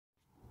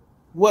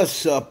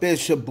What's up?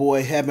 It's your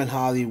boy Heaven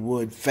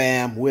Hollywood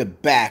fam. We're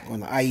back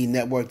on the IE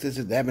Network. This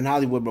is the Heaven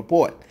Hollywood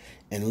Report,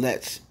 and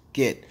let's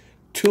get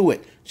to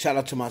it. Shout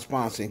out to my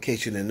sponsor, in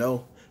case you didn't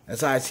know.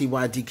 That's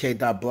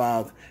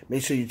icydk.blog.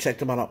 Make sure you check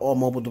them out on all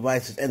mobile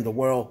devices and the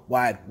World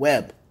Wide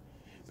Web.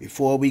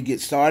 Before we get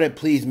started,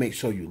 please make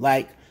sure you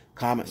like,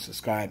 comment,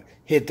 subscribe,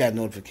 hit that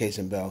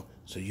notification bell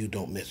so you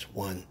don't miss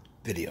one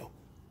video.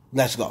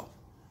 Let's go.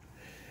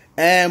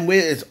 And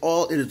it is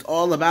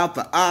all about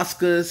the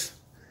Oscars.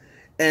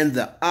 And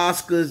the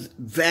Oscars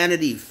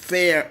Vanity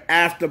Fair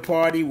after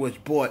party,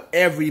 which brought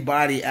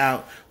everybody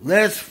out.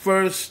 Let's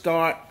first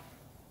start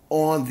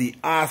on the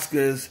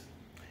Oscars.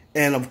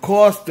 And of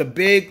course, the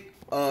big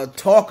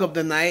talk of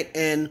the night,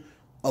 and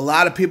a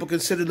lot of people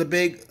consider the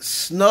big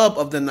snub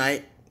of the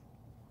night,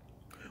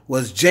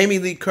 was Jamie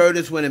Lee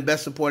Curtis winning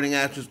Best Supporting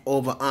Actress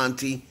over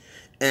Auntie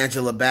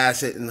Angela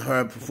Bassett in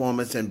her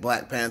performance in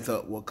Black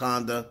Panther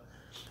Wakanda.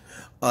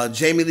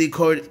 Jamie Lee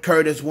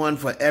Curtis won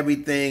for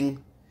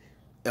Everything.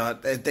 I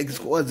think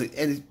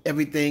it's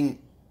Everything,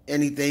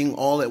 Anything,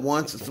 All at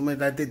Once, or something like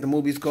that. I think the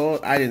movie's called.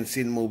 I didn't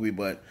see the movie,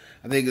 but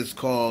I think it's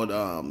called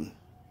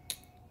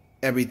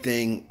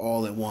Everything,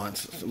 All at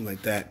Once, or something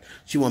like that.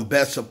 She won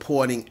Best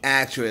Supporting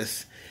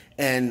Actress.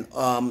 And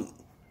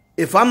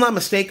if I'm not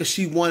mistaken,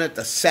 she won at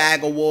the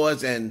SAG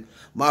Awards. And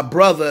my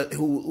brother,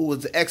 who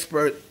was the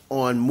expert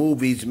on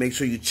movies, make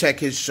sure you check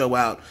his show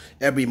out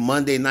every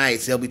Monday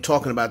nights. They'll be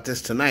talking about this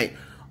tonight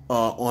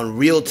on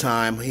Real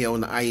Time here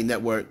on the IE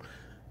Network.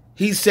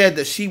 He said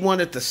that she won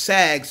at the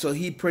SAG, so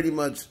he pretty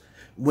much,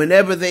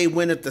 whenever they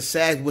win at the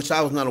SAG, which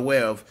I was not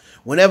aware of,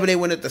 whenever they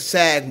win at the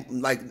SAG,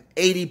 like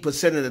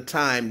 80% of the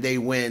time, they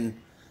win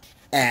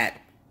at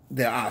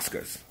their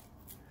Oscars.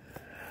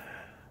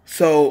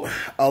 So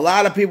a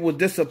lot of people were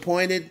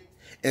disappointed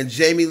in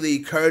Jamie Lee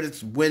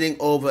Curtis winning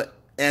over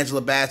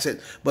Angela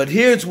Bassett. But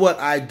here's what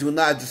I do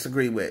not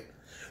disagree with.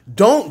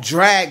 Don't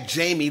drag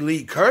Jamie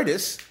Lee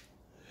Curtis.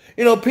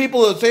 You know,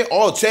 people will say,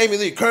 oh, Jamie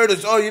Lee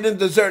Curtis, oh, you didn't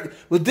deserve it.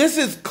 Well, this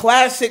is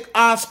classic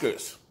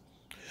Oscars.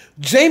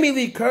 Jamie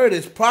Lee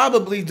Curtis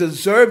probably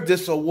deserved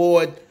this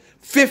award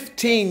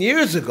 15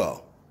 years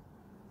ago.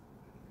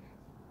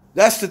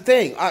 That's the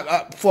thing.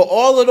 For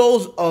all of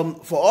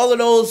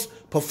those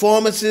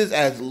performances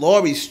as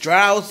Laurie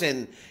Strauss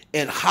and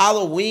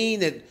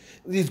Halloween and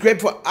these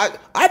great,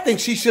 I think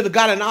she should have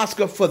got an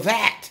Oscar for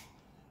that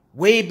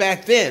way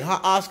back then. Her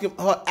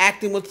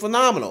acting was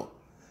phenomenal.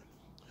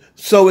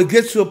 So it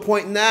gets to a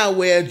point now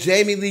where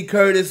Jamie Lee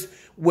Curtis,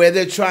 where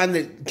they're trying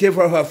to give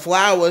her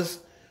flowers.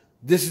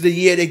 This is the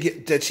year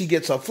that she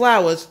gets her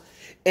flowers,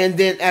 and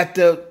then at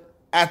the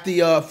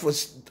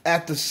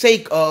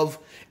sake of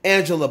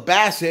Angela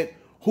Bassett,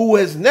 who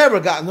has never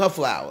gotten her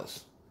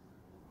flowers.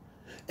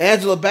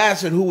 Angela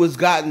Bassett, who has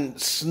gotten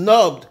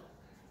snubbed,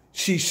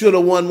 she should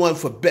have won one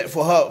for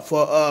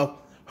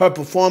her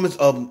performance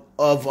of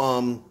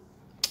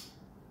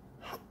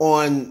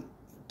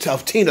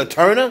Tina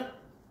Turner.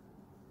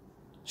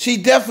 She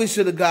definitely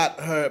should have got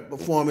her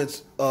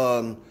performance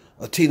of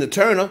Tina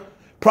Turner.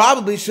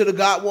 Probably should have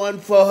got one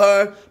for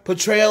her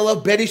portrayal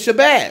of Betty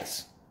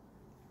Shabazz.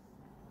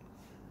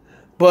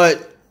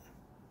 But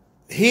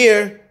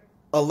here,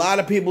 a lot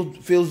of people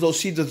feel as though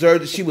she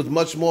deserved it. She was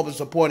much more of a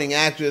supporting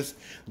actress.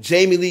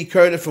 Jamie Lee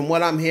Curtis, from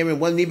what I'm hearing,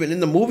 wasn't even in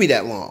the movie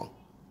that long.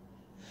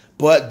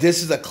 But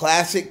this is a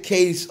classic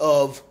case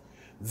of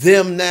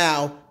them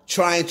now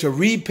trying to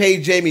repay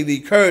Jamie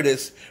Lee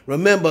Curtis.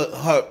 Remember,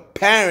 her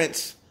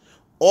parents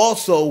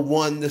also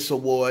won this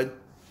award,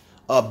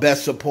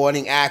 Best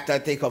Supporting Actor. I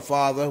think her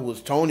father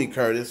was Tony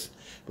Curtis,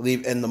 I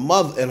believe, and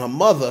her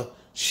mother,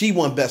 she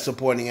won Best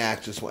Supporting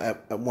Actress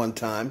at one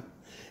time,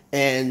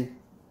 and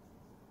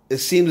it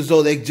seems as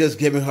though they're just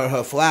giving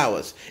her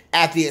flowers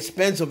at the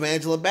expense of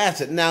Angela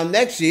Bassett. Now,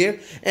 next year,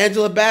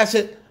 Angela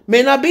Bassett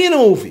may not be in a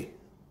movie.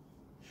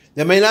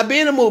 There may not be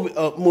in a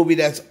movie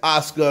that's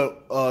Oscar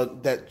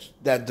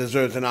that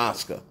deserves an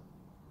Oscar.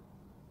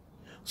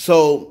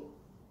 So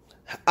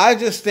I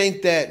just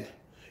think that,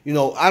 you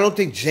know, I don't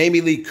think Jamie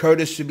Lee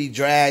Curtis should be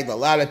dragged. A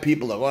lot of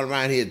people are going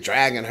around here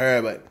dragging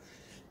her, but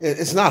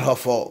it's not her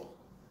fault.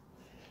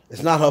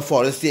 It's not her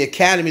fault. It's the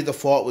Academy's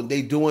fault when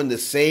they doing the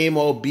same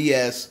old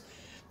BS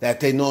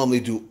that they normally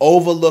do,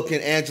 overlooking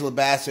Angela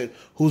Bassett,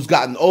 who's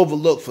gotten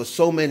overlooked for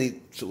so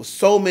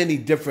many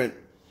different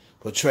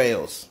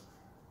portrayals.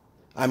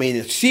 I mean,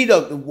 if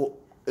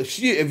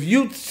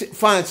you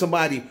find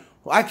somebody,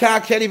 I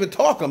can't even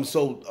talk. I'm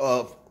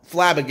so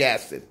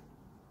flabbergasted.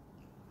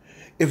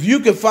 If you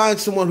can find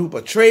someone who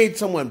portrayed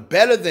someone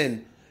better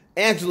than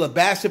Angela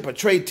Bassett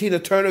portrayed Tina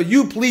Turner,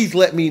 you please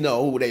let me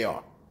know who they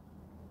are.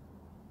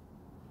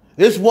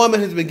 This woman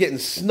has been getting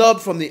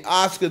snubbed from the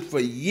Oscars for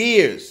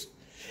years.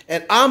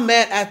 And I'm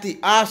mad at the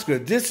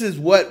Oscars. This is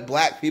what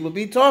black people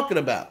be talking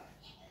about.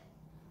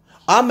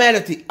 I'm mad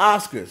at the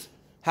Oscars.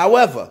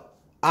 However,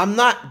 I'm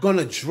not going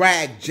to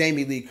drag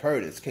Jamie Lee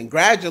Curtis.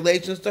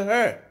 Congratulations to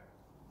her.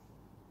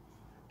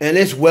 And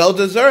it's well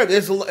deserved.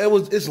 It's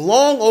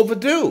long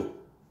overdue.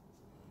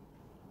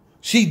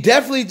 She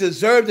definitely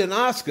deserved an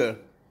Oscar,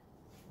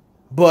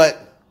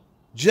 but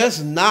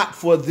just not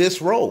for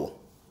this role.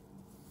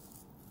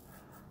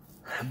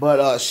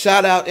 But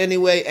shout out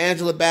anyway.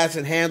 Angela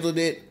Bassett handled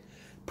it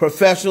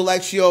professional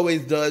like she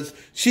always does.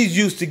 She's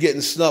used to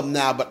getting snubbed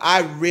now, but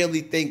I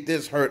really think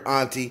this hurt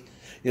Auntie.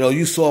 You know,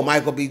 you saw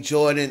Michael B.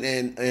 Jordan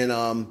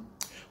and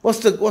what's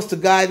the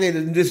guy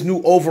name? This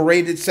new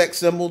overrated sex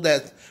symbol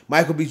that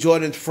Michael B.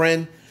 Jordan's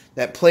friend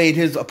that played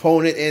his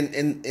opponent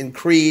in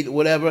Creed,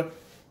 whatever.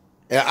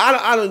 And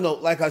I don't know.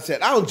 Like I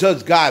said, I don't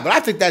judge guy, but I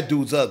think that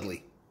dude's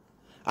ugly.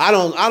 I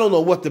don't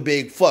know what the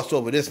big fuss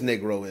over this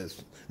Negro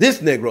is. This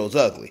Negro's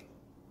ugly.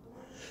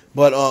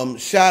 But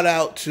shout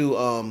out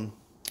to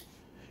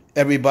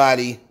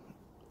everybody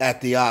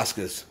at the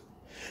Oscars.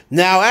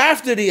 Now,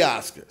 after the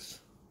Oscars,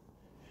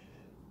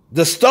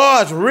 the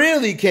stars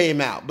really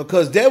came out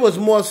because there was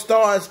more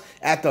stars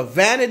at the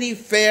Vanity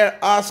Fair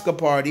Oscar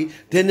party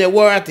than there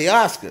were at the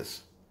Oscars.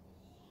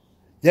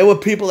 There were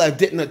people that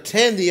didn't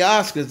attend the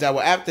Oscars that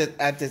were at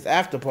this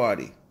after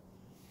party.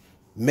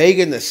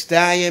 Megan Thee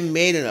Stallion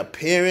made an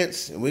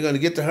appearance, and we're going to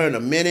get to her in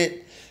a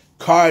minute.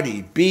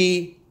 Cardi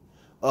B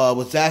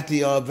was at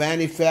the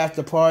Vanity Fair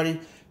after party.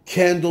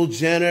 Kendall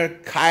Jenner,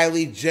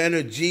 Kylie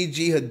Jenner,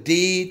 Gigi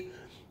Hadid,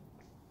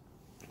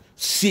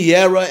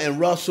 Sierra and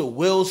Russell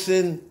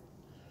Wilson.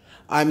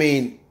 I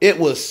mean, it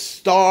was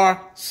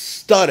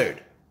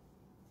star-studded.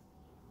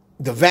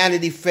 The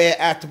Vanity Fair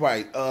after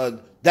party.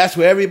 That's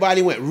where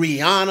everybody went.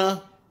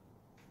 Rihanna. I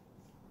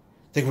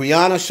think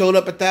Rihanna showed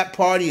up at that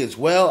party as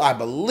well, I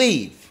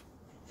believe.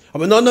 I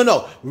mean, no.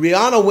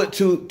 Rihanna went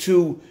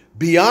to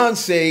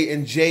Beyonce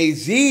and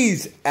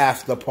Jay-Z's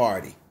after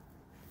party.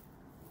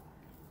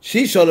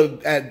 She showed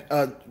up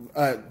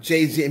at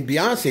Jay-Z and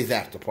Beyonce's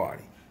after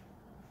party.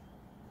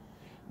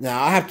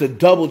 Now, I have to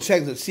double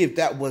check to see if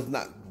that was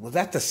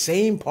that the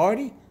same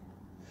party?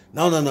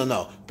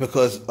 No.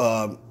 Because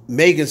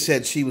Megan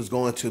said she was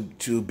going to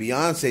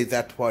Beyonce's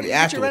after party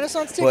after. Your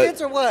Renaissance tickets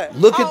or what?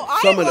 Look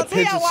at some of the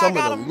pictures, some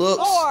of the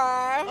looks.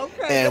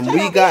 Okay. And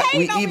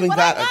we even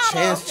got a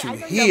chance to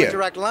hear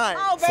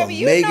from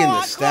Megan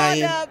Thee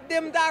Stallion.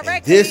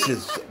 And this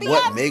is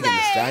what Megan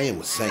Thee Stallion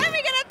was saying. Let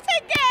me get a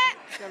ticket.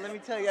 Yeah, let me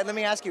tell you. Let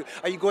me ask you.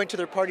 Are you going to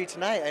their party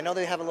tonight? I know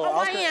they have a little.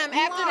 Oscar. I am.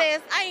 After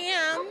this, I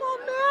am. Come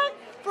on, man.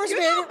 First, you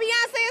know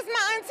Beyonce is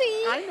my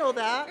auntie. I know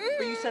that.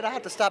 But you said I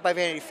have to stop by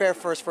Vanity Fair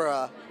first for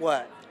a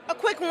what? A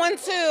quick one,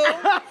 too.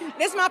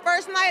 This is my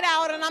first night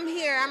out, and I'm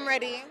here. I'm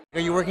ready. Are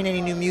you working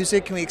any new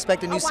music? Can we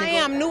expect a new single? I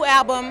am. New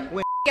album.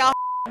 Y'all,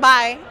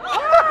 bye.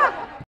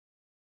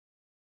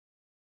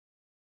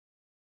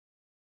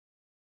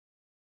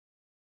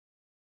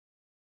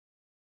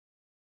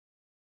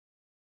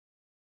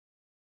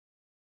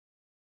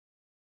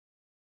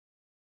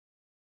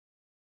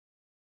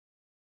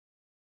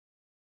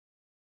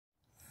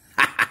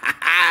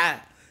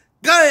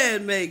 Go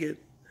ahead, Megan.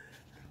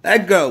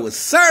 That girl was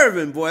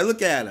serving, boy.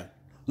 Look at her.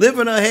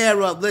 Lifting her hair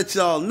up, let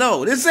y'all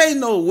know. This ain't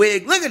no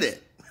wig. Look at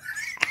it.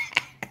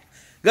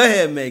 Go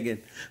ahead,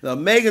 Megan. Now,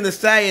 Megan Thee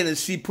Stallion,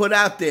 as she put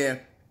out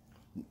there,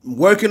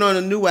 working on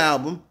a new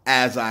album,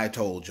 as I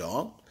told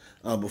y'all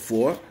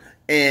before.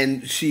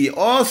 And she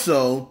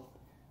also,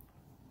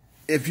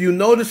 if you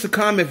notice the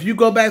comment, if you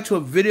go back to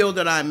a video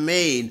that I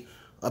made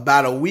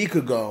about a week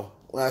ago,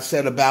 when I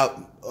said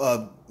about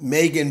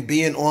Megan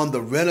being on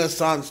the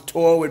Renaissance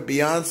tour with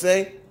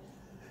Beyonce,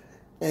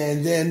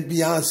 and then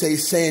Beyonce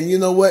saying, you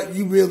know what,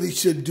 you really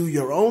should do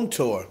your own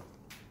tour.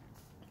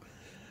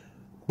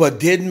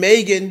 But did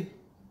Megan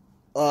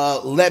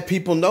let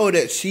people know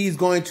that she's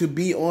going to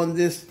be on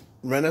this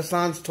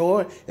Renaissance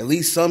tour, at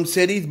least some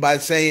cities, by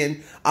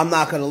saying, I'm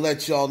not going to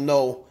let y'all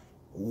know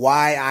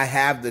why I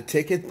have the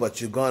ticket,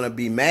 but you're going to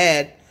be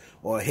mad,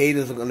 or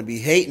haters are going to be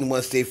hating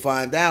once they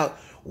find out?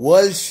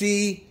 Was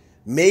she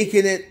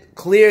making it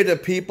clear to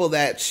people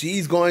that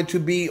she's going to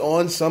be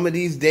on some of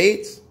these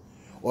dates?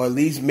 Or at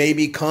least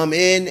maybe come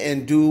in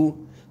and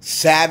do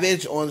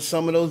Savage on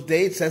some of those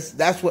dates?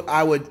 That's what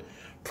I would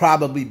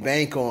probably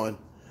bank on.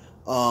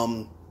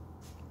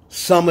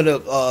 Some of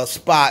the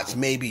spots,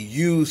 maybe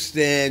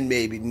Houston,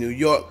 maybe New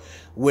York,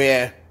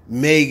 where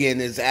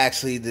Megan is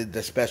actually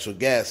the special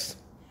guest.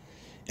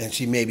 And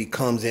she maybe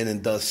comes in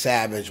and does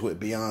Savage with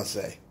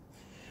Beyonce.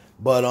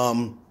 But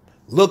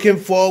looking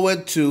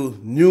forward to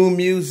new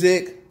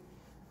music.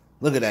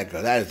 Look at that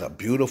girl. That is a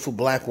beautiful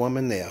black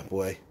woman there,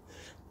 boy.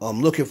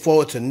 Looking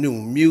forward to new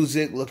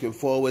music. Looking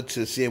forward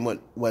to seeing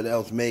what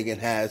else Megan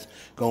has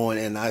going.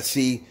 And I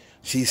see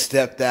she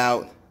stepped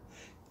out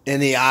in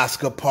the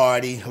Oscar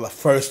party, her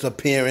first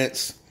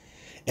appearance.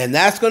 And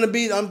that's going to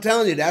be, I'm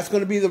telling you, that's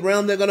going to be the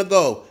realm they're going to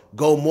go.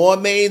 Go more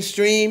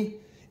mainstream,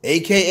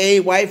 a.k.a.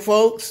 white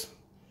folks.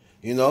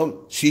 You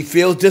know, she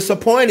feels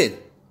disappointed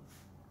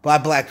by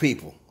black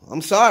people.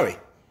 I'm sorry.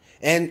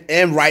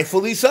 And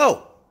rightfully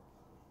so.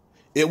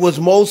 It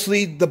was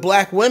mostly the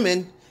black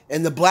women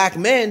and the black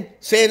men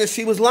saying that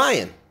she was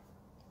lying.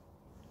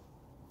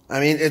 I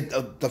mean,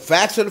 the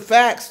facts are the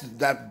facts.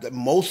 That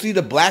mostly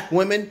the black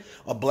women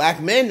or black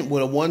men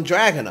were the one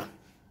dragging her.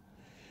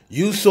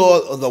 You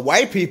saw the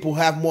white people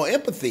have more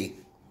empathy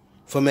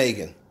for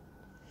Megan.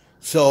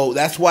 So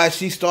that's why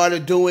she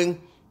started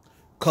doing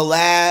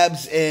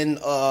collabs and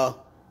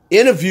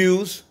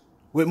interviews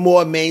with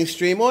more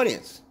mainstream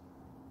audience.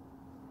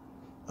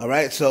 All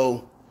right,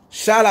 so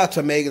shout out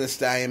to Megan Thee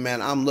Stallion,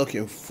 man. I'm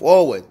looking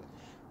forward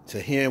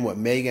to hearing what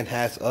Megan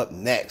has up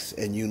next.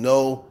 And you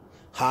know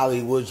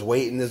Hollywood's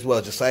waiting as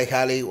well. Just like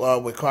how they are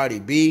with Cardi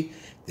B,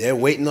 they're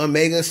waiting on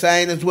Megan Thee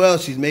Stallion as well.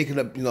 She's making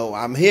up,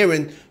 I'm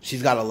hearing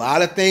she's got a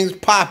lot of things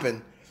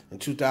popping in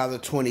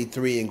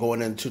 2023 and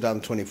going into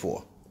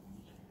 2024.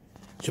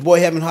 It's your boy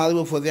Heaven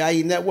Hollywood for the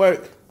IE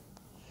Network.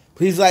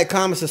 Please like,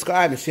 comment,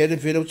 subscribe, and share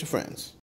this video with your friends.